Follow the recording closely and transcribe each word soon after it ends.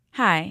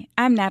Hi,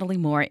 I'm Natalie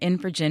Moore in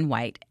for Jen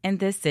White, and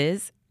this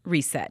is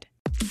Reset.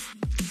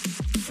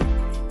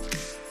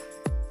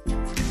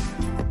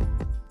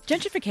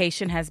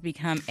 Gentrification has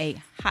become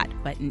a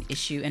hot-button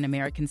issue in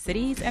American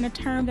cities and a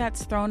term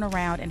that's thrown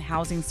around in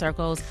housing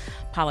circles,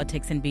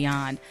 politics, and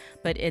beyond.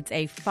 But it's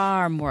a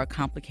far more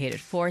complicated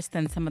force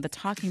than some of the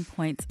talking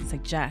points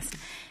suggest.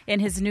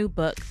 In his new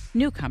book,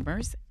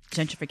 Newcomers,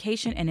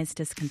 Gentrification and Its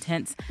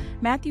Discontents,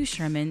 Matthew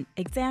Sherman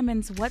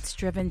examines what's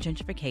driven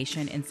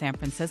gentrification in San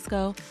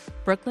Francisco,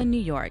 Brooklyn, New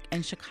York,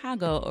 and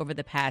Chicago over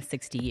the past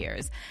 60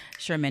 years.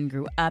 Sherman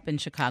grew up in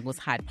Chicago's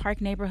Hyde Park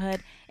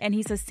neighborhood, and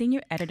he's a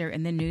senior editor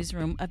in the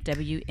newsroom of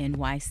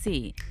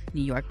WNYC,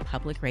 New York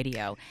Public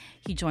Radio.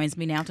 He joins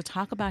me now to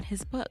talk about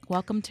his book.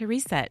 Welcome to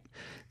Reset.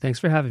 Thanks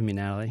for having me,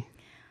 Natalie.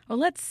 Well,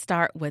 let's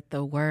start with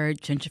the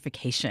word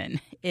gentrification.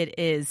 It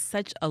is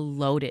such a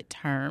loaded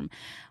term.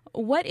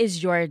 What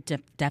is your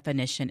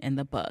definition in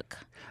the book?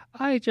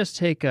 I just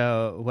take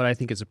what I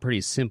think is a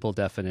pretty simple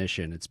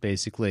definition. It's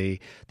basically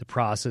the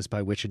process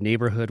by which a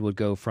neighborhood would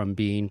go from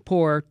being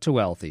poor to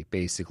wealthy,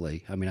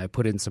 basically. I mean, I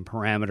put in some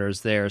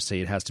parameters there, say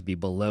it has to be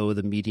below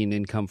the median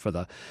income for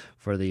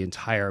the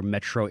entire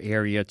metro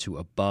area to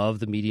above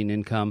the median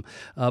income.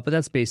 But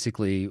that's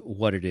basically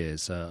what it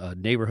is, a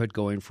neighborhood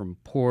going from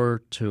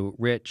poor to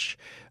rich.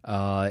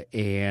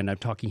 And I'm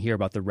talking here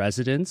about the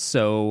residents.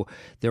 So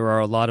there are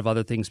a lot of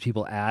other things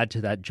people add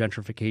to that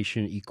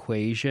gentrification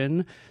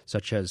equation,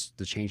 such as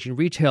the changing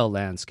retail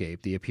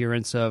landscape, the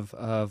appearance of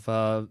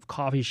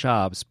coffee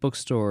shops,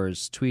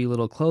 bookstores, twee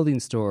little clothing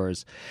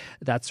stores,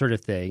 that sort of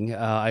thing.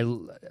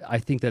 I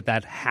think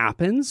that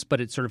happens,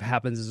 but it sort of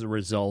happens as a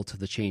result of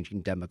the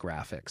changing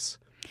demographics.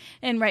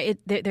 And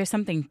there's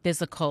something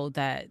physical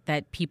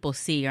that people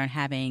see or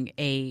having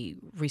a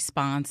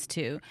response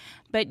to,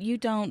 but you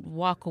don't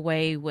walk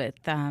away with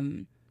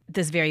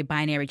this very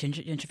binary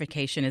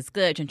gentrification is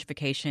good,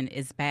 gentrification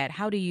is bad.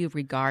 How do you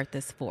regard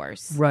this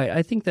force? Right.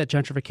 I think that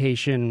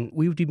gentrification,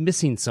 we would be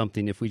missing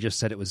something if we just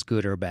said it was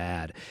good or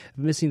bad.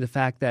 Missing the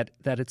fact that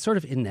it's sort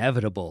of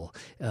inevitable,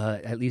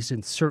 at least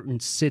in certain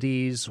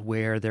cities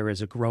where there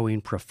is a growing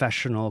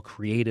professional,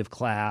 creative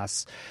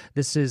class.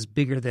 This is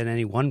bigger than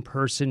any one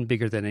person,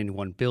 bigger than any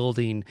one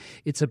building.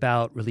 It's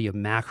about really a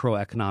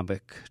macroeconomic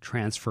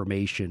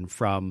transformation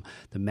from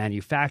the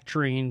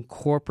manufacturing,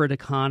 corporate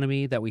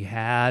economy that we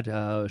had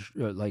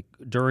like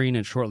during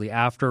and shortly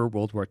after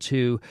World War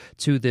II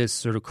to this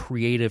sort of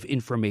creative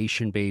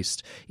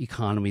information-based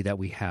economy that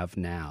we have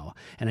now.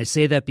 And I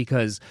say that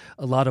because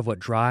a lot of what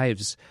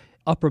drives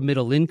upper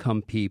middle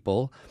income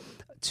people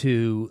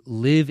to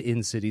live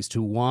in cities, to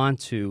want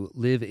to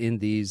live in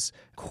these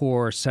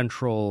core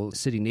central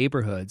city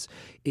neighborhoods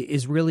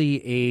is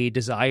really a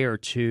desire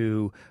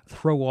to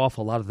throw off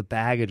a lot of the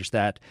baggage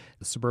that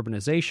the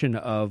suburbanization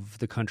of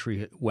the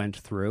country went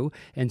through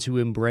and to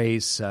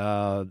embrace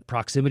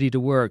proximity to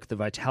work, the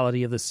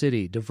vitality of the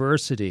city,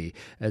 diversity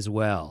as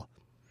well.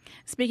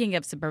 Speaking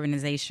of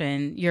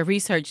suburbanization, your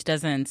research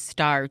doesn't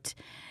start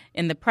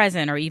in the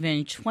present or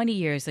even 20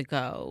 years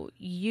ago.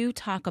 You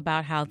talk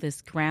about how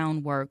this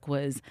groundwork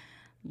was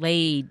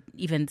laid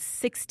even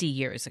 60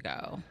 years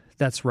ago.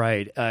 That's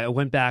right. I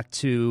went back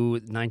to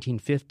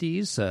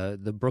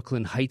 1950s, the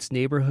Brooklyn Heights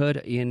neighborhood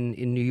in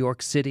New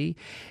York City,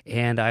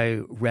 and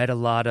I read a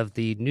lot of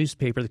the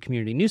newspaper, the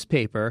community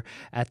newspaper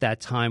at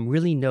that time,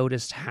 really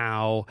noticed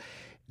how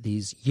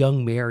these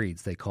young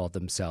marrieds, they called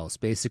themselves,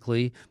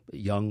 basically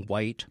young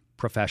white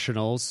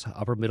professionals,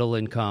 upper middle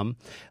income,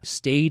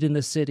 stayed in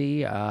the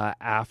city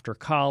after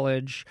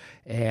college,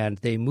 and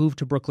they moved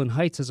to Brooklyn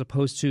Heights as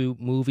opposed to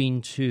moving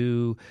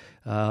to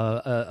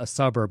a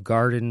suburb,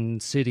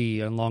 Garden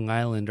City on Long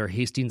Island or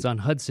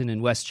Hastings-on-Hudson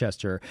in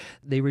Westchester.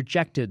 They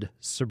rejected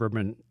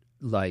suburban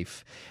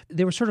life.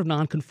 They were sort of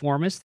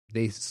nonconformist.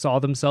 They saw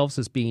themselves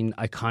as being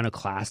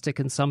iconoclastic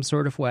in some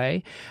sort of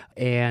way,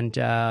 and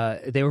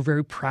they were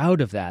very proud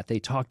of that. They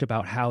talked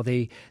about how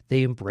they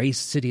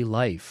embraced city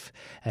life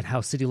and how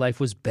city life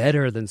was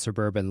better than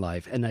suburban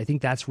life. And I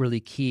think that's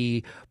really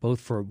key, both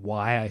for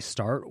why I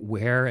start,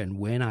 where and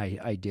when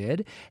I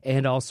did,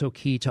 and also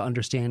key to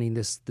understanding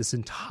this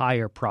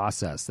entire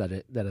process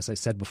that, as I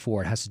said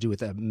before, it has to do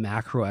with a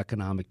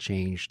macroeconomic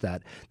change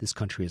that this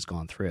country has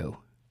gone through.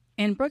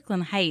 In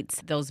Brooklyn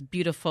Heights, those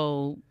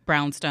beautiful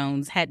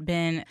brownstones had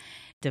been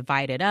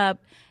divided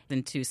up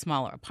into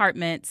smaller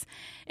apartments,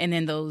 and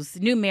then those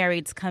new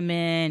marrieds come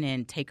in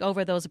and take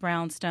over those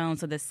brownstones.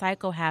 So this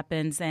cycle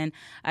happens, and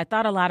I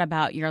thought a lot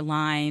about your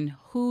line,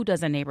 who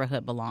does a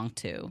neighborhood belong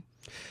to?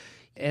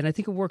 And I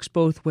think it works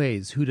both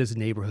ways. Who does a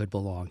neighborhood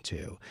belong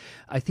to?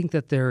 I think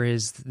that there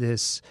is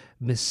this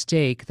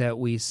mistake that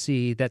we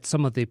see that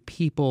some of the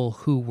people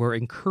who were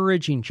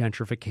encouraging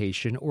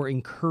gentrification or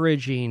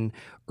encouraging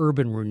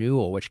urban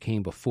renewal, which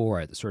came before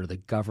it, sort of the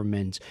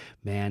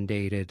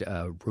government-mandated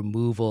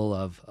removal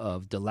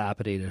of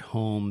dilapidated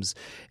homes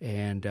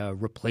and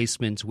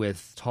replacement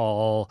with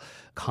tall,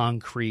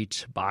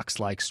 concrete,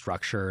 box-like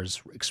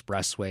structures,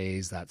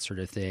 expressways, that sort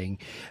of thing.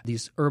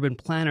 These urban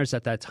planners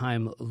at that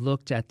time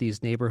looked at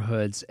these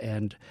neighborhoods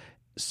and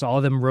saw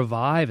them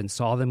revive and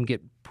saw them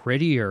get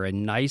prettier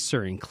and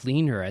nicer and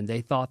cleaner, and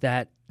they thought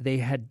that they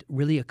had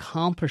really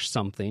accomplished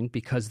something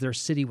because their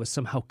city was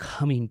somehow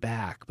coming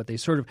back. But they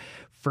sort of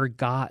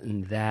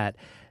forgotten that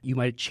you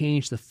might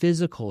change the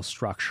physical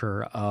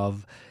structure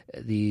of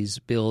these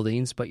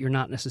buildings, but you're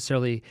not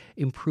necessarily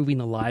improving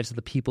the lives of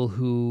the people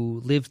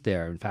who lived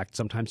there. In fact,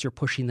 sometimes you're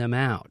pushing them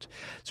out.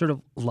 Sort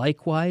of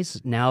likewise,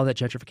 now that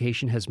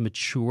gentrification has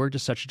matured to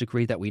such a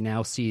degree that we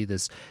now see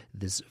this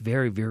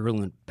very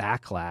virulent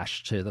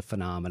backlash to the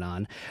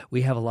phenomenon,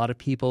 we have a lot of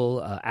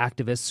people,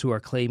 activists, who are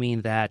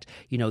claiming that,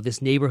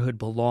 this neighborhood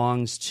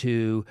belongs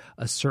to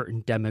a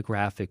certain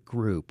demographic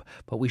group.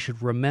 But we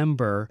should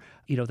remember,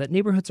 that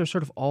neighborhoods are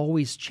sort of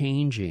always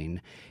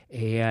changing.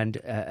 And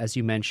as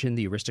you mentioned,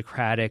 the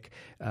aristocratic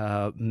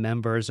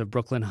members of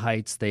Brooklyn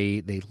Heights,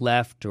 they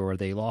left or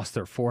they lost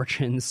their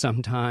fortunes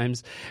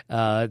sometimes.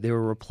 They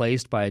were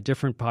replaced by a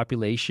different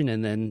population,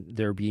 and then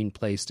they're being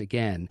placed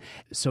again.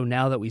 So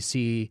now that we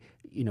see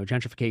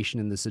gentrification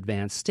in this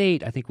advanced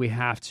state, I think we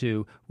have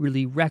to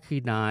really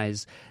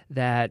recognize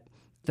that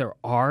there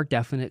are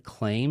definite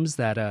claims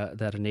that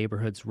a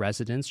neighborhood's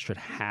residents should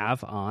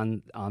have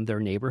on their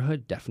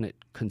neighborhood, definite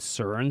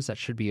concerns that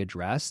should be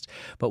addressed.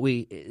 But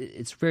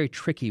it's very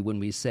tricky when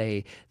we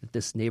say that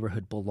this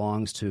neighborhood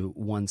belongs to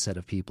one set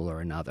of people or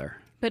another.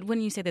 But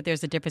when you say that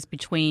there's a difference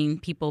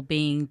between people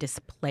being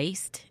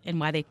displaced and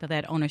why they feel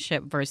that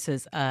ownership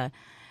versus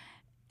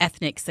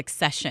ethnic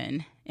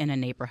succession in a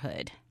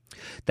neighborhood.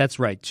 That's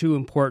right. Two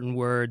important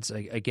words.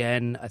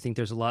 Again, I think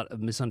there's a lot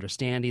of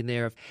misunderstanding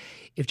there.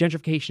 If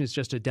gentrification is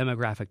just a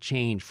demographic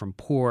change from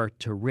poor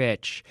to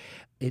rich,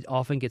 it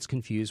often gets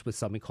confused with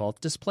something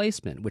called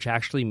displacement, which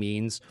actually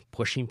means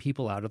pushing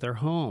people out of their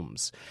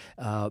homes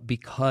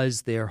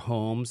because their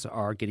homes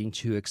are getting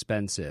too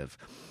expensive.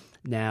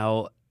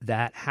 Now,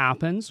 that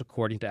happens,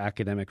 according to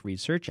academic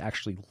research,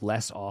 actually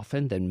less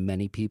often than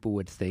many people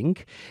would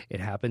think. It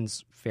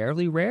happens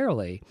fairly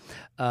rarely,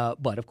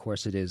 but of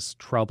course it is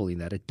troubling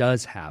that it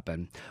does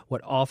happen.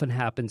 What often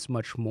happens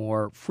much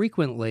more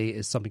frequently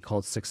is something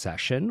called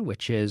succession,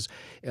 which is,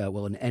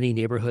 in any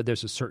neighborhood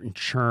there's a certain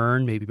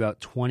churn. Maybe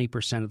about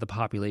 20% of the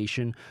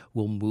population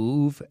will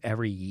move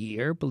every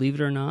year, believe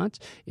it or not,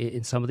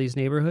 in some of these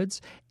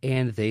neighborhoods,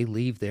 and they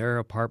leave their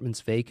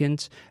apartments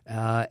vacant.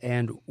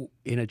 And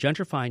in a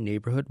gentrifying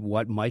neighborhood,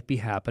 what might be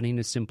happening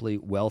is simply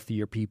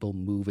wealthier people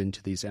move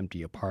into these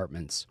empty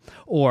apartments.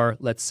 Or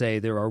let's say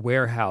there are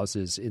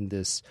warehouses in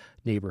this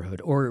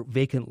neighborhood or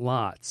vacant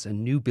lots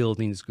and new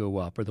buildings go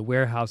up, or the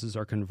warehouses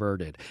are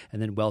converted,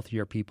 and then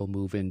wealthier people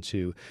move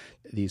into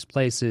these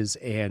places,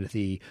 and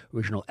the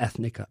original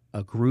ethnic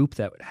group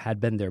that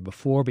had been there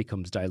before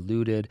becomes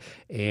diluted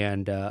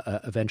and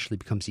eventually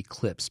becomes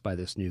eclipsed by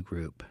this new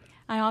group.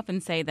 I often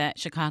say that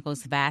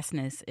Chicago's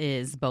vastness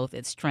is both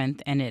its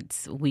strength and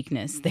its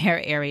weakness. There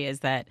are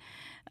areas that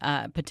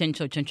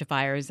potential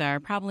gentrifiers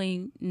are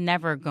probably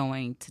never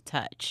going to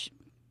touch,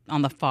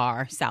 on the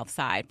far south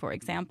side, for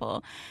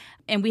example.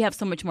 And we have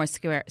so much more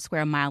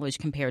square mileage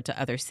compared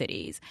to other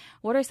cities.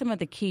 What are some of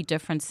the key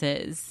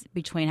differences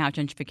between how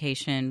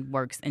gentrification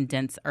works in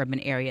dense urban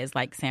areas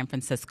like San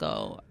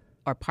Francisco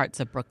or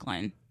parts of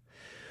Brooklyn?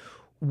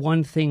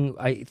 One thing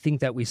I think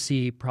that we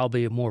see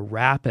probably a more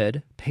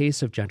rapid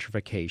pace of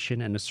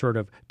gentrification and a sort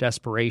of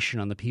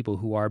desperation on the people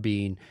who are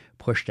being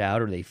pushed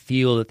out, or they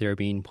feel that they're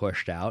being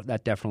pushed out.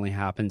 That definitely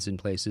happens in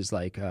places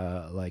like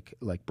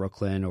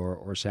Brooklyn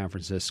or San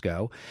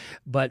Francisco.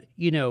 But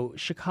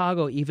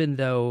Chicago, even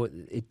though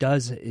it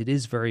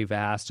is very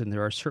vast, and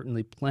there are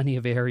certainly plenty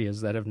of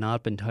areas that have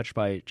not been touched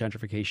by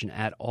gentrification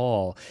at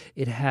all.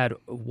 It had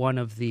one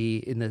of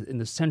in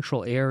the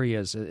central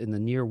areas, in the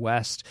near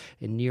west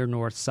and near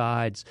north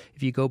sides.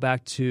 If you go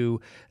back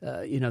to the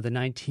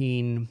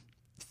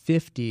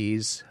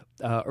 1950s,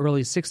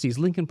 early 60s,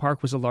 Lincoln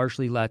Park was a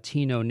largely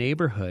Latino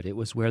neighborhood. It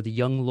was where the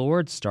Young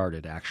Lords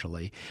started,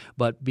 actually.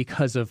 But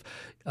because of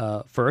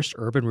first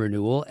urban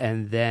renewal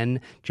and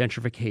then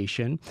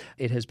gentrification,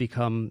 it has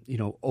become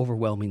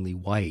overwhelmingly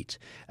white.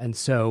 And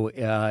so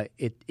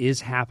it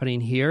is happening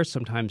here.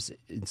 Sometimes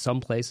in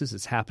some places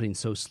it's happening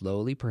so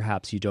slowly,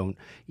 perhaps you don't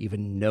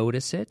even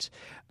notice it.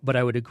 But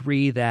I would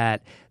agree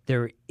that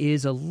there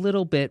is a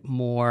little bit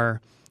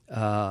more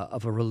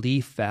of a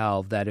relief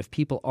valve that if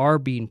people are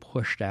being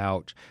pushed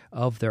out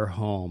of their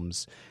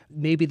homes,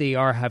 maybe they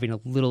are having a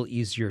little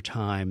easier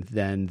time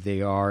than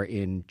they are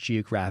in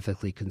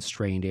geographically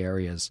constrained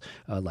areas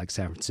like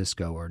San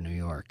Francisco or New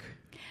York.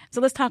 So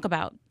let's talk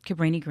about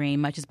Cabrini Green.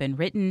 Much has been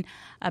written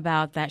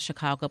about that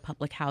Chicago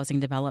public housing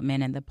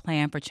development and the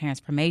plan for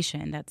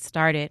transformation that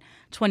started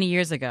 20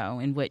 years ago,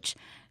 in which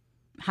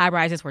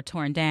high-rises were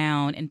torn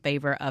down in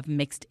favor of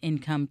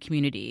mixed-income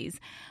communities.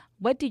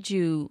 What did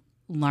you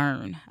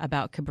learn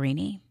about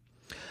Cabrini?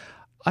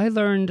 I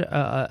learned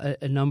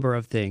a number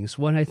of things.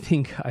 One, I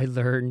think I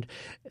learned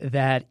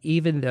that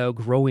even though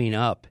growing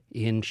up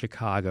in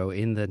Chicago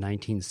in the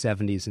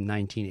 1970s and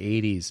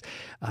 1980s,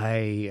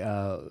 I,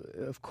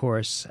 of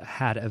course,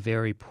 had a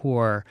very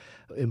poor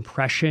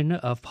impression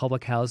of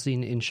public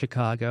housing in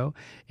Chicago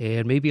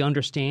and maybe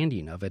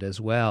understanding of it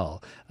as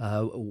well.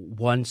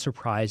 One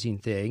surprising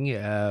thing,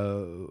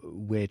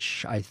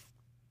 which I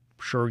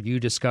sure you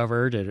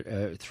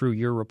discovered through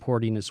your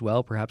reporting as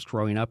well, perhaps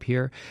growing up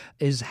here,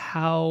 is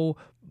how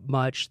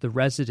much the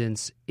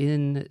residents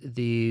in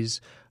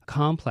these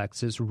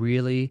complexes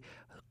really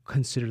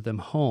consider them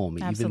home.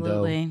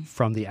 Absolutely. Even though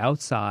from the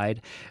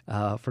outside,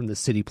 from the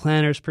city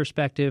planner's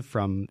perspective,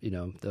 from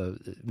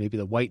maybe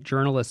the white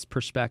journalist's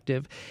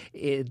perspective,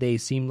 they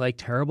seem like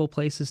terrible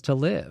places to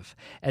live.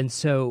 And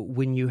so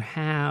when you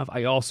have,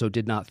 I also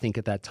did not think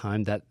at that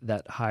time that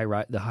the high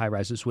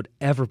rises would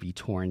ever be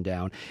torn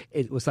down.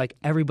 It was like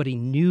everybody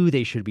knew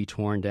they should be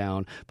torn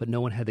down, but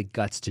no one had the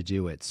guts to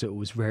do it. So it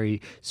was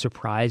very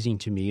surprising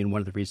to me, and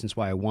one of the reasons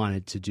why I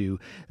wanted to do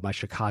my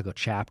Chicago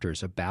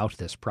chapters about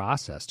this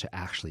process, to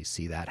actually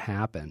see that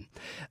happen.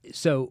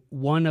 So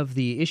one of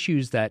the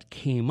issues that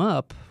came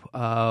up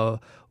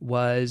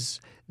was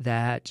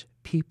that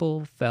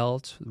people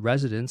felt,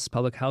 residents,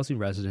 public housing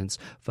residents,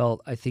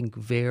 felt, I think,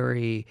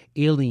 very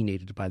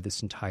alienated by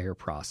this entire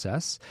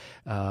process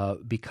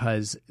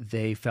because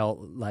they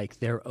felt like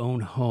their own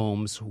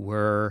homes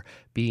were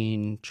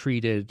being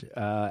treated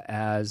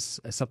as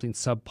something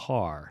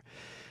subpar.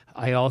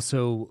 I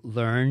also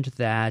learned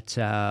that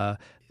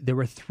there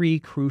were three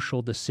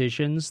crucial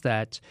decisions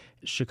that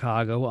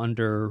Chicago,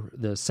 under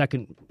the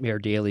second Mayor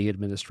Daley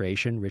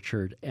administration,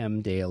 Richard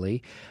M.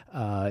 Daley,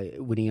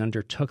 when he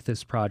undertook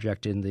this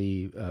project in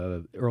the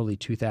early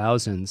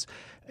 2000s,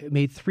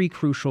 made three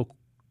crucial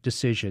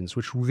decisions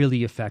which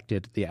really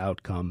affected the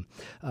outcome.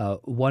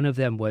 One of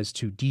them was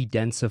to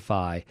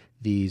de-densify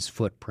these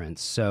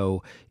footprints.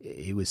 So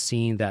it was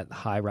seen that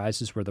high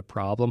rises were the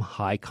problem.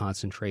 High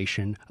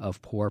concentration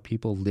of poor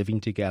people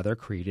living together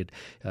created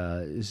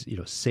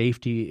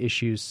safety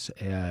issues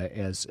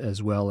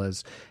as well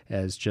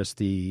as just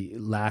the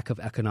lack of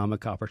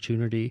economic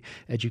opportunity,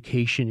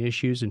 education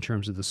issues in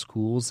terms of the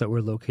schools that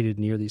were located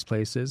near these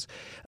places.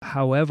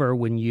 However,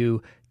 when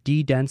you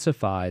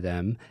de-densify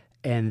them,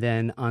 and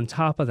then on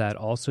top of that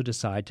also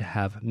decide to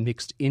have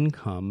mixed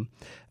income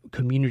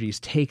communities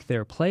take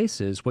their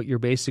places, what you're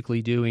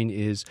basically doing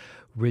is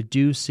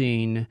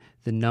reducing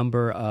the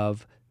number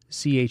of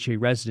CHA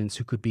residents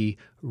who could be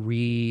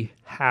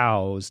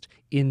rehoused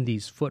in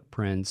these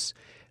footprints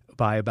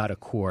by about a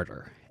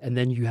quarter. And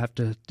then you have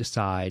to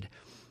decide,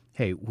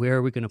 hey, where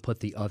are we going to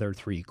put the other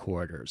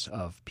 3/4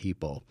 of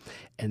people?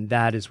 And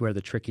that is where the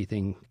tricky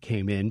thing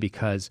came in,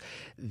 because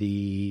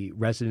the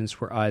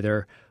residents were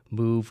either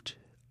moved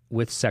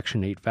with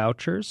Section 8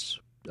 vouchers,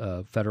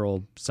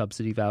 federal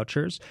subsidy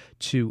vouchers,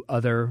 to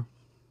other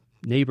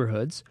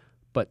neighborhoods,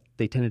 but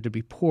they tended to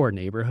be poor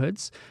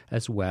neighborhoods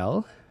as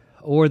well,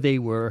 or they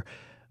were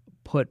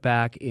put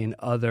back in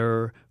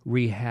other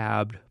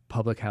rehabbed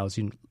public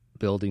housing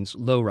buildings,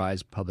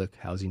 low-rise public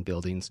housing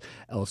buildings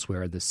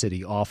elsewhere in the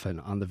city, often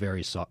on the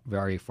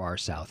very far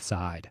south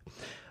side.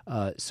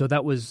 So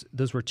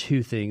those were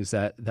two things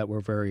that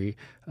were very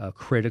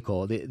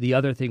critical. The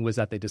other thing was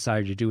that they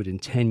decided to do it in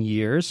 10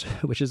 years,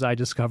 which, as I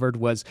discovered,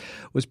 was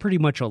pretty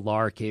much a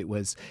lark. It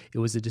was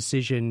a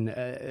decision,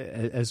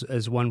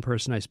 as one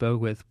person I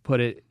spoke with put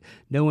it,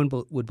 no one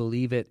would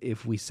believe it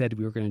if we said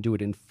we were going to do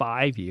it in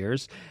 5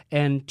 years,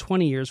 and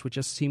 20 years would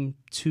just seem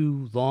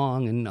too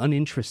long and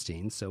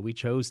uninteresting. So we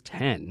chose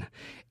 10.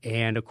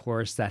 And of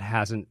course, that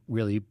hasn't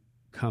really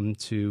come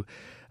to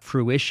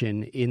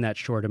fruition in that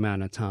short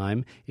amount of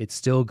time. It's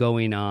still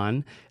going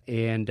on.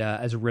 And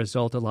as a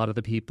result, a lot of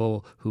the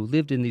people who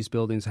lived in these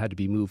buildings had to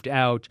be moved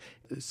out,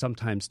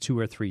 sometimes 2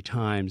 or 3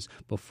 times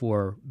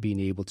before being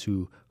able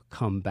to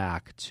come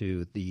back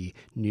to the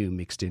new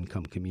mixed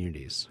income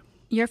communities.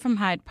 You're from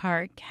Hyde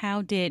Park.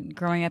 How did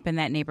growing up in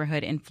that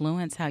neighborhood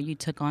influence how you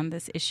took on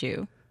this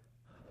issue?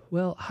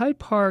 Well, Hyde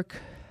Park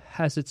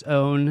has its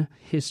own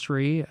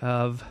history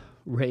of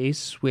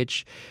race,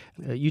 which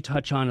you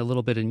touch on a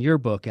little bit in your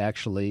book,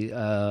 actually.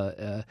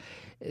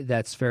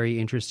 That's very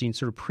interesting,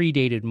 sort of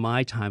predated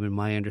my time and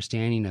my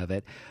understanding of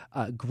it.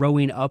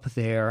 Growing up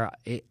there,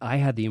 I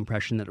had the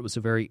impression that it was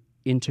a very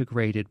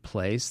integrated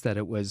place, that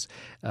it was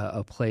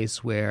a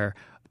place where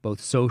both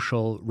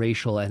social,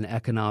 racial, and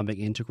economic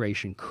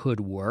integration could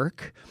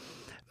work.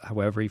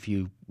 However, if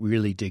you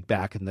really dig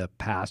back in the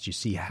past, you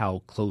see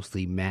how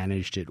closely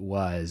managed it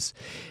was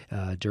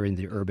during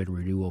the urban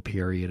renewal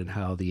period and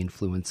how the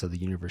influence of the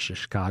University of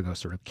Chicago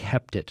sort of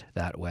kept it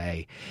that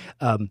way.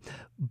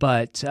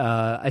 But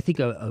I think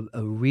a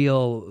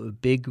real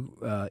big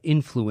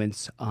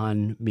influence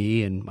on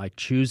me and my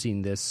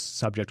choosing this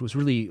subject was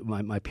really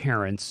my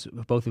parents,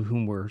 both of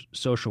whom were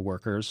social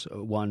workers,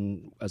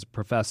 one as a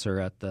professor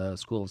at the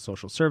School of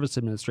Social Service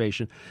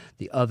Administration,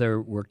 the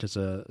other worked as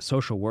a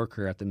social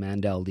worker at the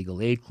Mandel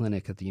legal aid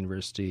clinic at the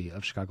University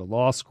of Chicago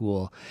Law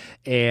School.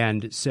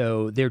 And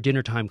so their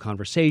dinner time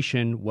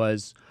conversation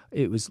was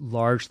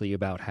largely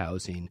about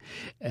housing.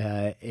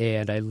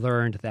 And I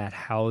learned that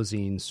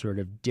housing sort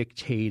of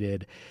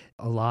dictated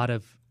a lot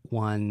of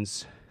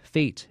one's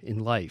fate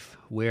in life,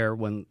 where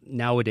when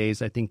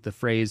nowadays I think the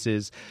phrase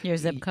is your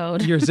zip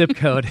code. Your zip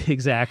code,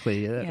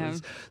 exactly. Yeah.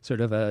 It's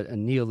sort of a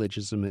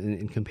neologism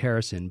in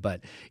comparison.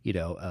 But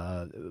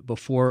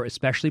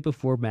especially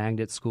before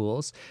magnet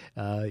schools,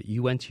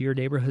 you went to your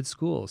neighborhood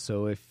school.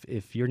 So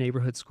if your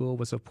neighborhood school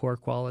was of poor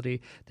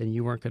quality, then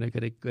you weren't going to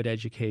get a good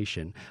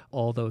education.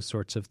 All those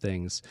sorts of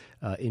things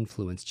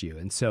influenced you.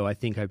 And so I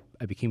think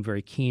I became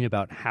very keen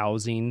about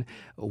housing,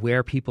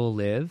 where people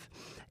live.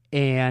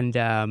 And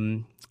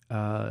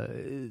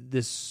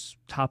this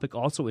topic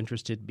also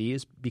interested me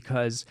is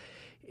because,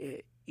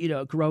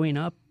 growing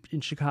up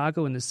in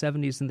Chicago in the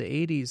 70s and the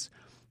 80s,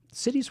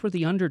 cities were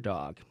the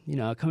underdog.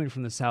 Coming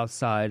from the South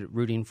Side,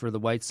 rooting for the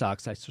White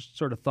Sox, I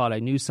sort of thought I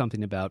knew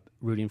something about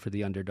rooting for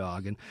the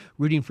underdog. And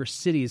rooting for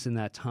cities in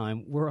that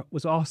time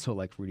was also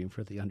like rooting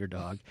for the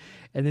underdog.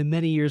 And then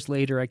many years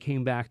later, I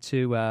came back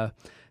to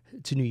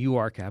New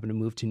York. I happened to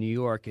move to New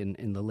York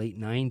in the late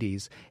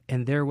 90s,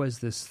 and there was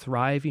this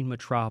thriving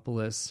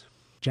metropolis,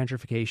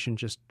 gentrification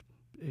just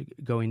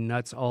going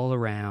nuts all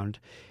around,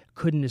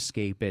 couldn't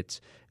escape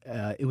it.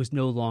 It was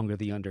no longer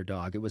the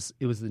underdog. It was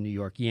the New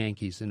York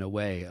Yankees, in a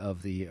way,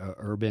 of the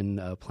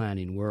urban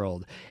planning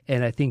world.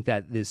 And I think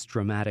that this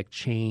dramatic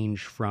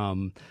change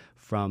from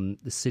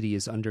the city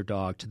as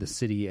underdog to the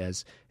city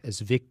as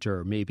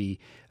victor, maybe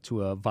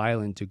to a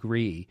violent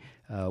degree,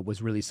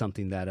 was really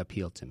something that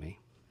appealed to me.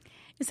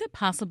 Is it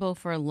possible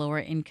for lower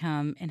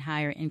income and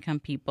higher income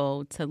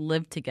people to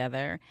live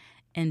together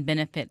and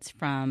benefits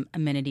from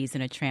amenities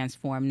in a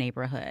transformed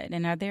neighborhood?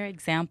 And are there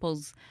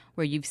examples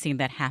where you've seen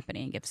that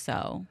happening, if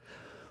so?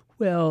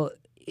 Well,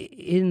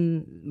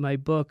 in my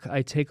book,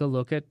 I take a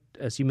look at,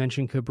 as you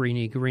mentioned,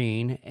 Cabrini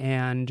Green.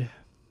 And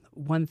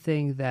one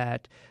thing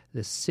that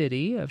the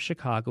city of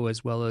Chicago,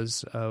 as well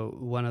as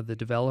one of the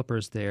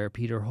developers there,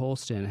 Peter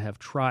Holston, have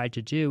tried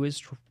to do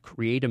is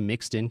create a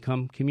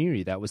mixed-income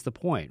community. That was the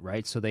point,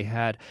 right? So they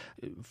had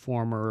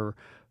former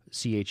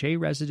CHA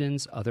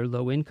residents, other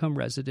low-income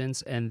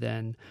residents, and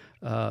then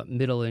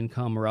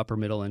middle-income or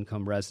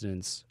upper-middle-income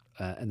residents,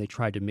 and they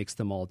tried to mix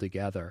them all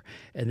together.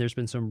 And there's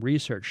been some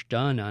research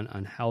done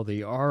on how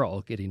they are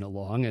all getting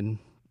along, and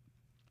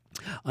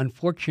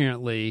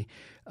unfortunately,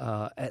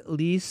 at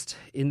least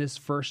in this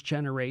first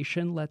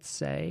generation, let's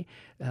say,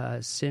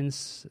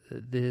 since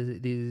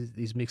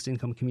these mixed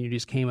income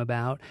communities came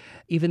about,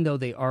 even though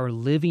they are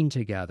living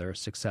together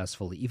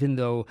successfully, even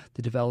though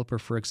the developer,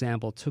 for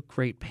example, took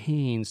great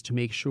pains to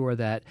make sure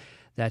that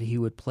he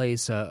would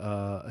place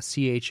a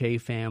CHA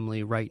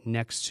family right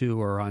next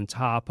to or on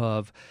top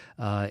of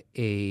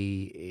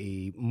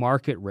a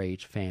market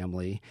rate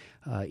family,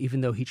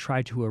 even though he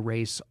tried to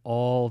erase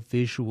all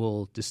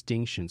visual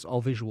distinctions,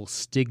 all visual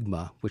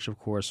stigma, which of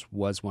course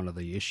was one of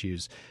the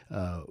issues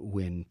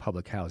when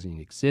public housing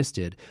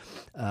existed,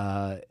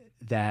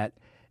 that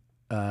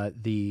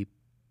the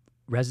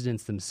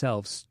residents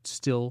themselves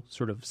still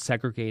sort of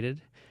segregated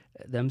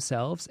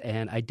themselves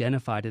and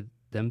identified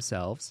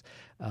themselves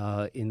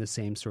in the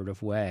same sort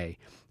of way.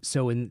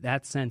 So in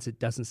that sense, it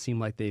doesn't seem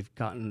like they've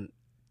gotten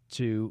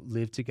to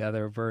live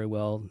together very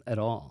well at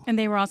all. And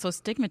they were also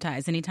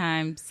stigmatized.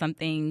 Anytime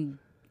something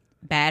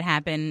bad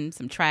happened,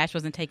 some trash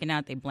wasn't taken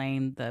out, they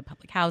blamed the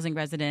public housing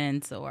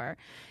residents, or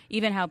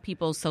even how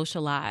people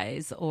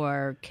socialize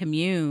or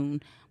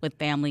commune with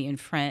family and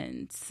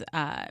friends.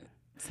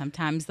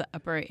 Sometimes the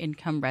upper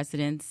income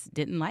residents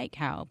didn't like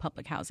how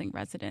public housing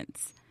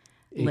residents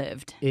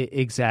lived.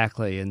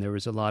 Exactly, and there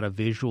was a lot of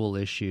visual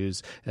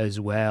issues as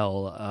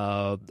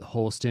well.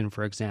 Holston,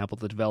 for example,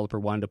 the developer,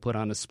 wanted to put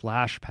on a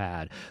splash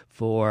pad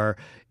for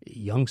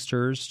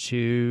youngsters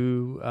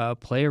to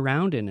play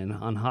around in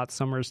on hot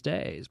summer's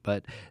days,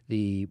 but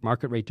the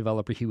market rate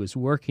developer he was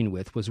working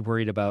with was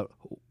worried about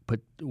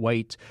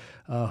white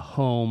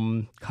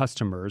home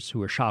customers who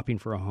were shopping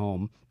for a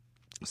home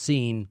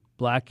seeing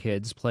black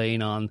kids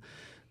playing on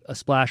a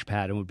splash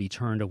pad and would be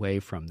turned away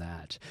from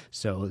that.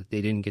 So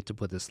they didn't get to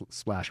put this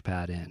splash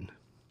pad in.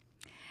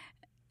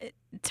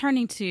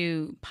 Turning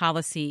to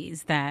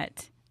policies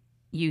that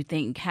you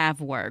think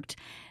have worked,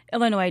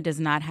 Illinois does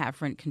not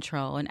have rent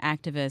control, and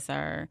activists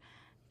are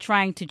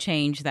trying to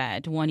change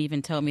that. One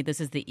even told me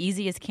this is the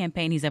easiest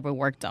campaign he's ever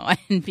worked on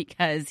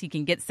because he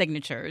can get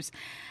signatures.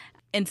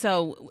 And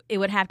so it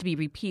would have to be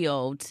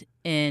repealed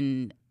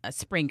in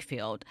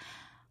Springfield.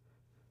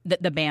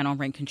 The ban on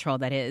rent control,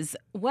 that is.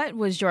 What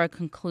was your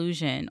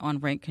conclusion on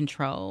rent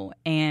control,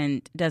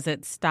 and does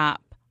it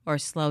stop or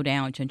slow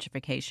down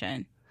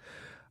gentrification?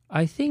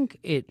 I think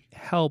it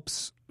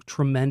helps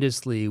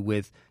tremendously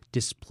with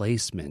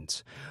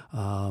displacement,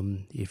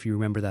 if you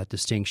remember that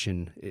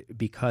distinction,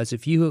 because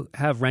if you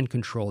have rent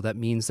control, that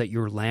means that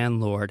your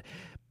landlord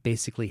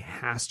basically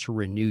has to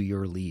renew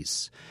your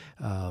lease.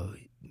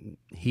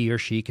 he or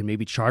she can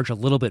maybe charge a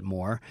little bit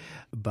more,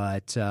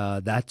 but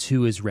that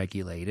too is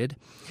regulated.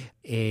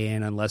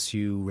 And unless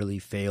you really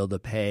fail to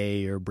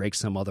pay or break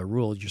some other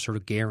rule, you're sort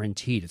of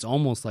guaranteed. It's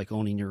almost like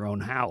owning your own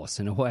house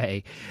in a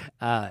way.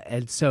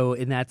 And so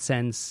in that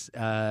sense,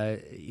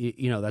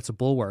 that's a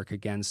bulwark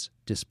against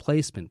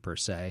displacement per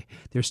se.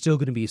 There's still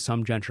going to be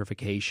some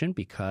gentrification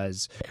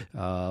because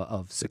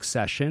of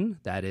succession.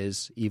 That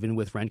is, even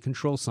with rent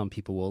control, some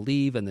people will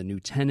leave and the new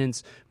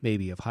tenants may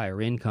be of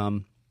higher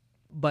income.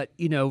 But,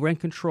 rent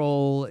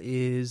control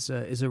is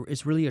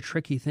really a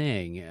tricky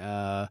thing.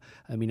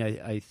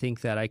 I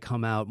think that I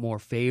come out more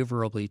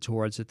favorably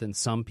towards it than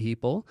some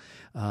people,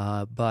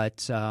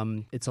 but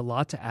it's a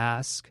lot to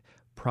ask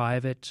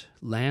private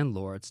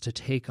landlords to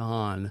take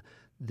on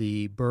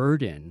the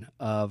burden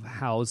of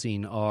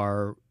housing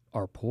our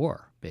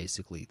poor,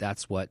 basically.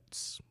 That's what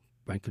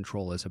rent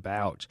control is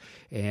about.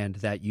 And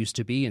that used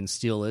to be and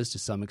still is to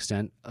some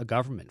extent a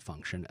government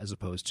function as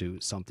opposed to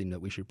something that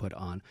we should put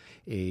on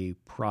a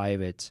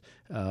private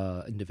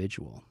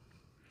individual.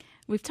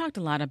 We've talked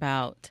a lot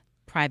about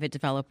private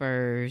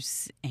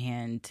developers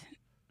and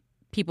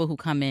people who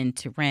come in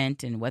to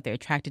rent and what they're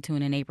attracted to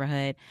in a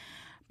neighborhood.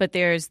 But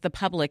there's the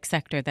public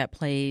sector that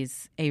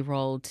plays a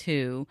role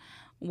too.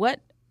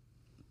 What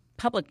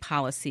public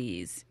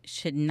policies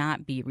should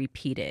not be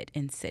repeated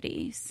in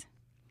cities?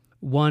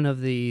 One of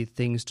the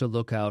things to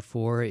look out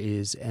for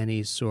is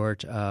any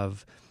sort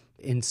of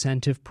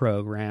incentive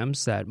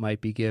programs that might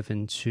be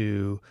given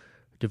to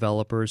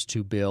developers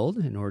to build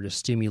in order to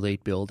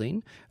stimulate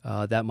building.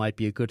 That might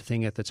be a good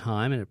thing at the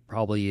time, and it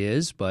probably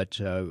is, but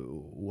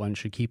one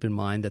should keep in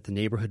mind that the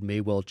neighborhood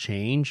may well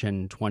change,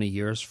 and 20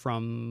 years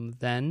from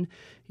then,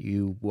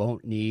 you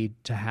won't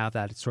need to have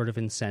that sort of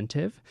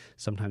incentive.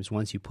 Sometimes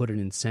once you put an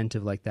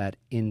incentive like that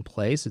in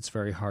place, it's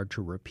very hard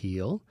to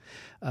repeal.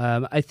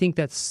 I think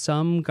that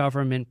some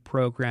government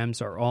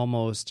programs are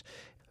almost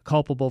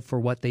culpable for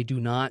what they do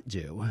not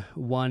do.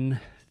 One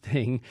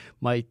thing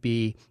might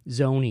be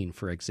zoning,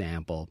 for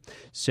example.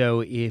 So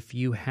if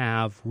you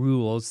have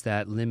rules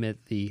that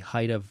limit the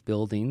height of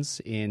buildings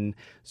in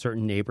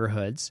certain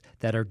neighborhoods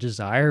that are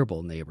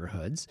desirable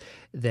neighborhoods,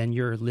 then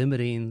you're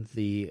limiting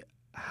the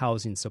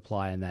housing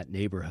supply in that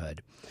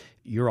neighborhood.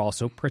 You're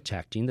also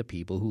protecting the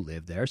people who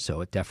live there, so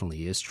it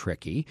definitely is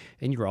tricky.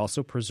 And you're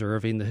also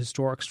preserving the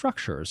historic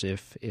structures,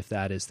 if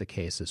that is the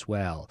case as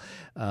well.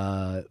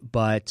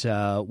 But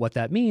what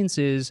that means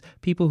is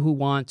people who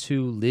want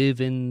to live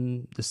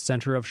in the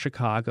center of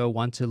Chicago,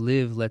 want to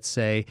live, let's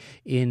say,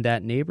 in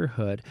that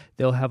neighborhood,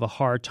 they'll have a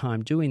hard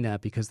time doing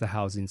that because the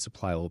housing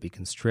supply will be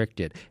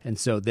constricted. And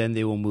so then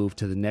they will move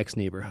to the next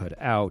neighborhood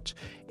out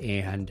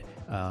and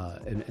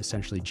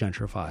essentially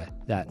gentrify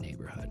that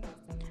neighborhood.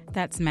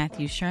 That's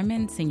Matthew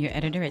Sherman, senior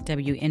editor at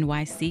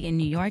WNYC in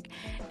New York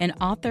and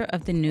author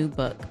of the new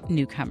book,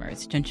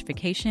 Newcomers,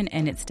 Gentrification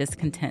and Its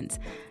Discontents.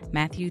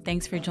 Matthew,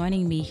 thanks for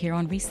joining me here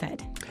on Reset.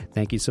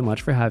 Thank you so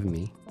much for having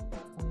me.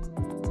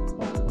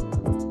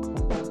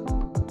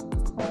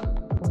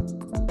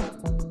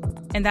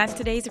 And that's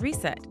today's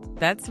Reset.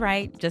 That's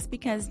right. Just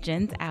because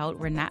Jen's out,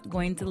 we're not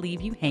going to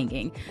leave you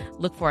hanging.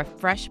 Look for a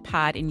fresh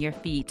pod in your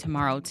feed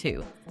tomorrow,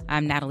 too.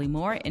 I'm Natalie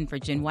Moore in for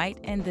Jen White,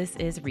 and this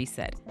is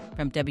Reset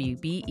from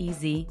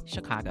WBEZ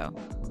Chicago.